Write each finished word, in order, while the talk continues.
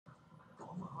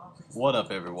What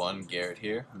up, everyone? Garrett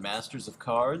here, Masters of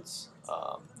Cards.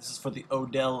 This is for the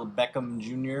Odell Beckham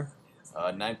Jr.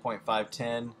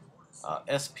 9.510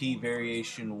 SP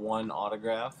Variation 1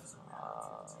 autograph.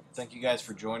 Thank you guys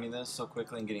for joining this so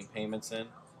quickly and getting payments in.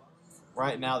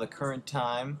 Right now, the current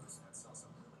time,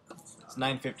 it's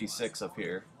 9:56 up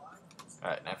here.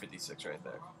 Alright, 9:56 right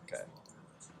there. Okay.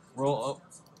 Roll. Oh,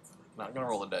 not going to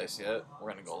roll the dice yet.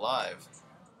 We're going to go live.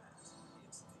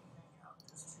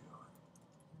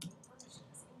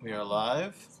 We are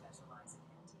live.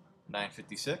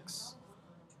 9:56.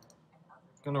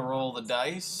 Gonna roll the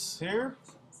dice here.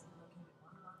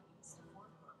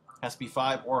 Has to be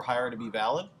 5 or higher to be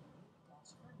valid.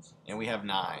 And we have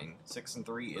 9. 6 and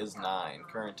 3 is 9.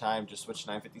 Current time, just switch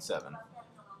 9:57.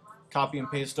 Copy and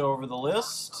paste over the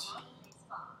list.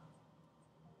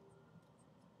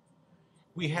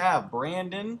 We have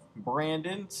Brandon,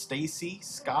 Stacy,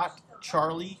 Scott,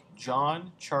 Charlie,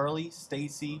 John, Charlie,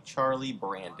 Stacy, Charlie,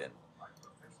 Brandon.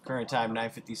 Current time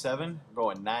 9:57. We're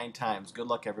going 9 times. Good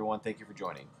luck, everyone. Thank you for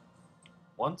joining.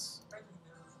 Once,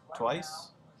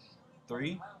 twice,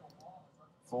 3,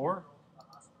 4,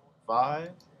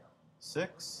 5,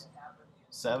 6,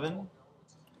 7.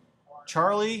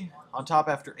 Charlie on top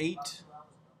after 8.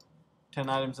 10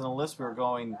 items in the list. We're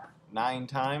going 9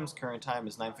 times. Current time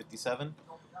is 9:57.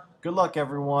 Good luck,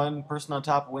 everyone. Person on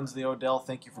top wins the Odell.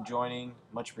 Thank you for joining.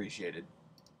 Much appreciated.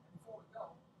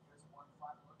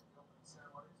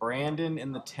 Brandon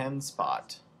in the 10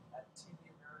 spot.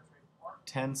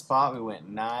 10 spot, we went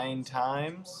 9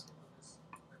 times.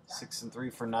 6 and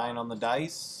 3 for 9 on the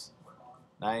dice.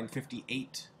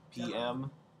 9:58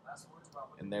 p.m.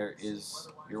 And there is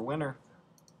your winner.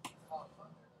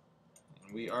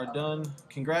 And we are done.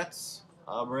 Congrats,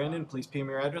 Brandon. Please PM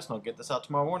your address and I'll get this out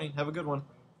tomorrow morning. Have a good one.